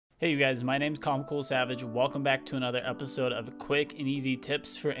Hey you guys, my name's CalmCoolSavage. Welcome back to another episode of quick and easy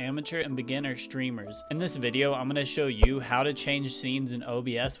tips for amateur and beginner streamers. In this video, I'm going to show you how to change scenes in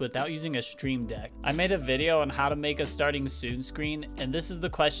OBS without using a stream deck. I made a video on how to make a starting soon screen, and this is the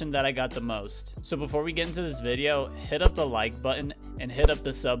question that I got the most. So before we get into this video, hit up the like button and hit up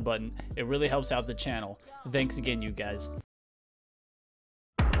the sub button. It really helps out the channel. Thanks again, you guys.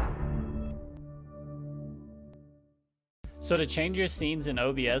 So to change your scenes in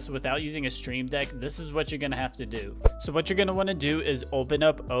OBS without using a stream deck, this is what you're going to have to do. So what you're going to want to do is open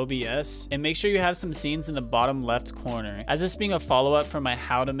up OBS and make sure you have some scenes in the bottom left corner. As this being a follow-up from my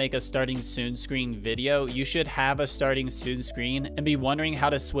how to make a starting soon screen video, you should have a starting soon screen and be wondering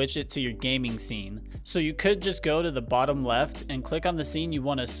how to switch it to your gaming scene. So you could just go to the bottom left and click on the scene you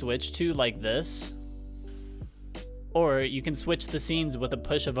want to switch to like this. Or you can switch the scenes with a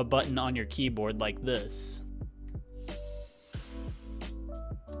push of a button on your keyboard like this.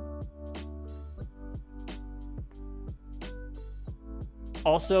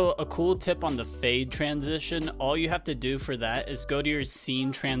 Also, a cool tip on the fade transition, all you have to do for that is go to your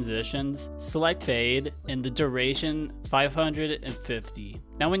scene transitions, select fade, and the duration 550.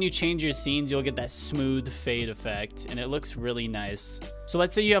 Now when you change your scenes, you'll get that smooth fade effect, and it looks really nice. So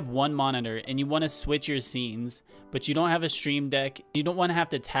let's say you have one monitor and you want to switch your scenes, but you don't have a stream deck. You don't want to have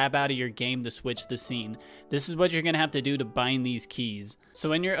to tab out of your game to switch the scene. This is what you're going to have to do to bind these keys.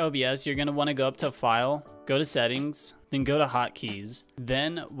 So in your OBS, you're going to want to go up to File, go to Settings, then go to Hotkeys.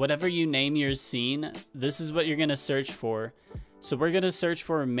 Then whatever you name your scene, this is what you're going to search for. So we're going to search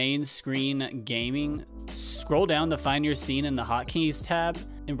for main screen gaming. Scroll down to find your scene in the hotkeys tab.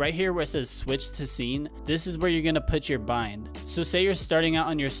 And right here where it says switch to scene, this is where you're going to put your bind. So say you're starting out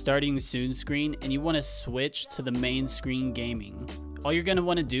on your starting soon screen and you want to switch to the main screen gaming. All you're going to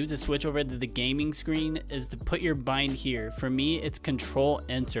want to do to switch over to the gaming screen is to put your bind here. For me, it's Control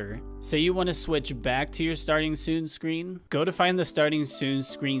Enter. Say you want to switch back to your starting soon screen, go to find the starting soon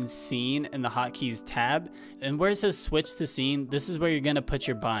screen scene in the hotkeys tab, and where it says switch to scene, this is where you're going to put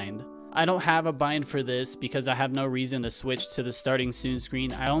your bind. I don't have a bind for this because I have no reason to switch to the starting soon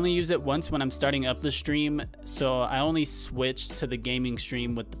screen. I only use it once when I'm starting up the stream, so I only switch to the gaming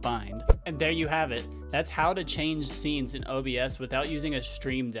stream with the bind. And there you have it. That's how to change scenes in OBS without using a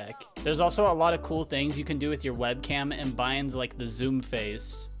stream deck. There's also a lot of cool things you can do with your webcam and binds like the zoom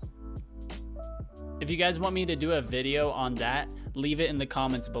face. If you guys want me to do a video on that, leave it in the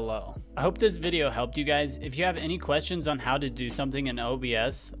comments below. I hope this video helped you guys. If you have any questions on how to do something in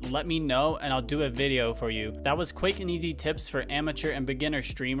OBS, let me know and I'll do a video for you. That was quick and easy tips for amateur and beginner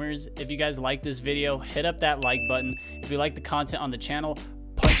streamers. If you guys like this video, hit up that like button. If you like the content on the channel,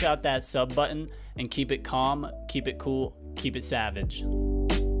 punch out that sub button and keep it calm, keep it cool, keep it savage.